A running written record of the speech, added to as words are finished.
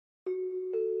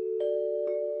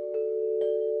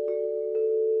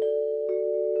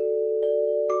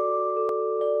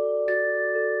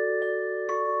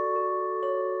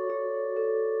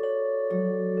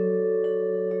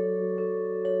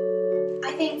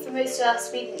think for most of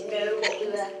us, we didn't know what we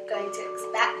were going to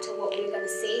expect or what we were going to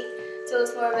see. So it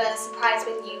was more of a surprise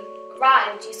when you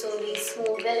arrived. You saw these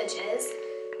small villages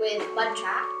with mud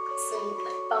tracks and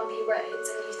bumpy roads,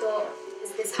 and you thought,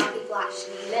 is this how people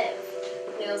actually live?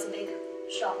 And it was a big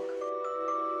shock.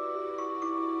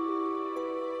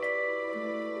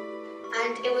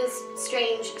 And it was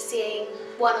strange seeing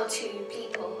one or two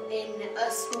people in a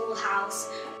small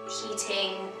house,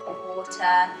 heating,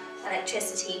 water,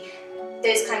 electricity,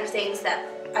 those kind of things that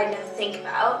I never think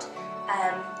about,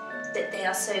 that they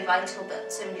are so vital,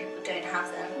 but so many people don't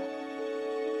have them.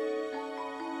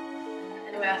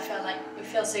 In a way, I felt like we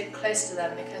feel so close to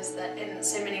them because in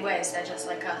so many ways they're just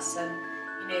like us, and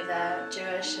they're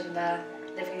Jewish and they're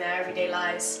living their everyday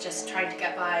lives, just trying to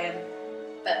get by.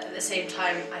 But at the same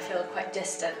time, I feel quite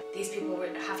distant. These people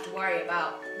would have to worry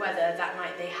about whether that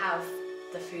night they have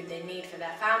the food they need for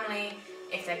their family,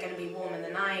 if they're going to be warm in the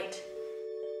night.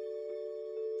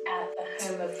 At the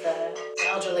home of the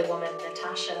elderly woman,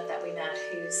 Natasha, that we met,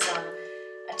 who's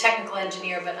a technical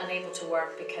engineer but unable to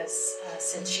work because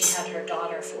since she had her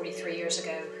daughter 43 years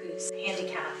ago who's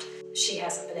handicapped, she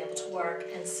hasn't been able to work,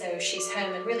 and so she's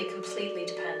home and really completely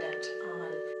dependent on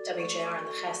WJR and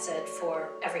the Chesed for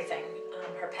everything.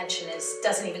 Her pension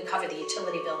doesn't even cover the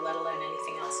utility bill, let alone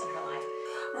anything else in her life.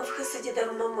 Мы в Хасаде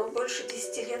давно, мы больше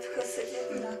 10 лет в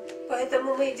Хасаде,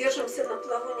 поэтому мы и держимся на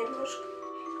плаву немножко.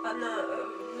 Она,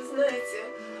 вы знаете,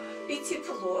 и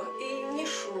тепло, и не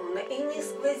шумно, и не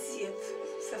сквозит.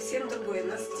 Совсем другое.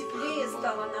 Нас теплее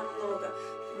стало намного.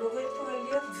 Новый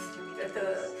туалет,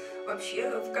 это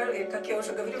вообще, как я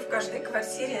уже говорю, в каждой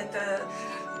квартире это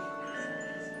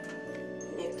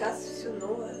унитаз, все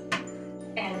новое.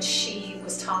 And she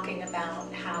was talking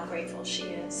about how grateful she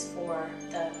is for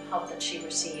the help that she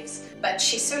receives. But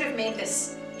she sort of made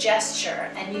this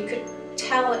gesture, and you could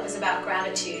tell it was about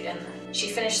gratitude. And she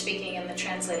finished speaking, and the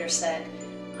translator said,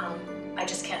 I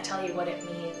just can't tell you what it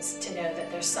means to know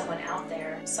that there's someone out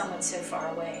there, someone so far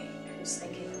away, who's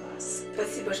thinking of us.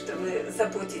 Спасибо, что вы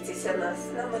заботитесь о нас.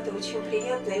 Нам это очень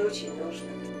приятно и очень нужно.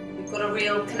 We've got a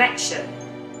real connection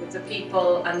with the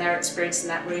people and their experience in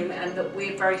that room, and that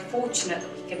we're very fortunate that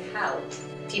we can help.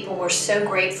 People were so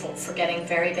grateful for getting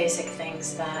very basic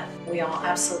things that we all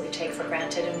absolutely take for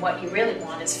granted, and what you really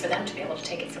want is for them to be able to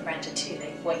take it for granted too.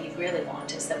 What you really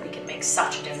want is that we can make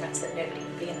such a difference that nobody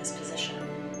would be in this position.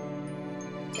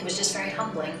 It was just very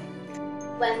humbling.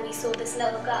 When we saw this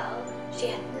little girl, she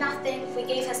had nothing. We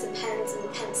gave her some pens and a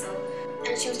pencil,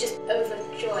 and she was just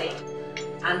overjoyed.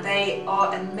 And they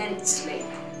are immensely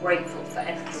grateful for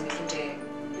everything we can do.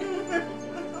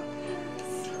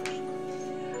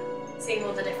 Seeing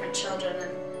all the different children,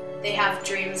 and they have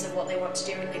dreams of what they want to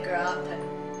do when they grow up, and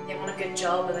they want a good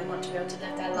job and they want to be able to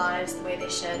live their lives the way they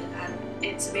should. And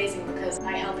it's amazing because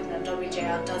by helping them,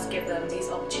 WJR does give them these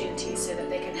opportunities so that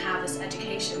they can have this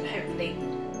education, hopefully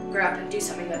grow up and do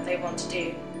something that they want to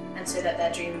do, and so that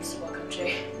their dreams will come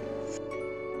true.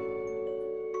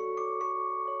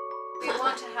 We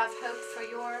want to have hope for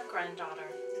your granddaughter.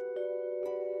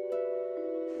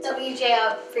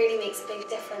 WJR really makes a big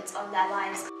difference on their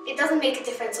lives. It doesn't make a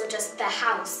difference on just their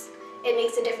house. It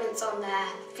makes a difference on their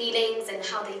feelings and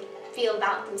how they feel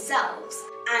about themselves.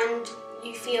 And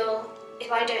you feel,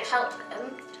 if I don't help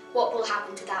them, what will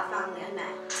happen to that family I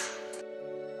met?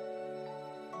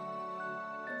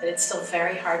 But it's still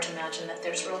very hard to imagine that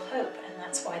there's real hope, and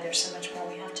that's why there's so much more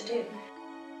we have to do.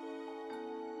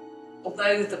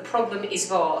 Although the problem is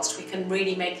vast, we can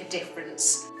really make a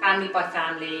difference, family by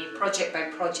family, project by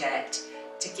project,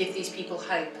 to give these people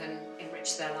hope and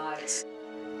enrich their lives.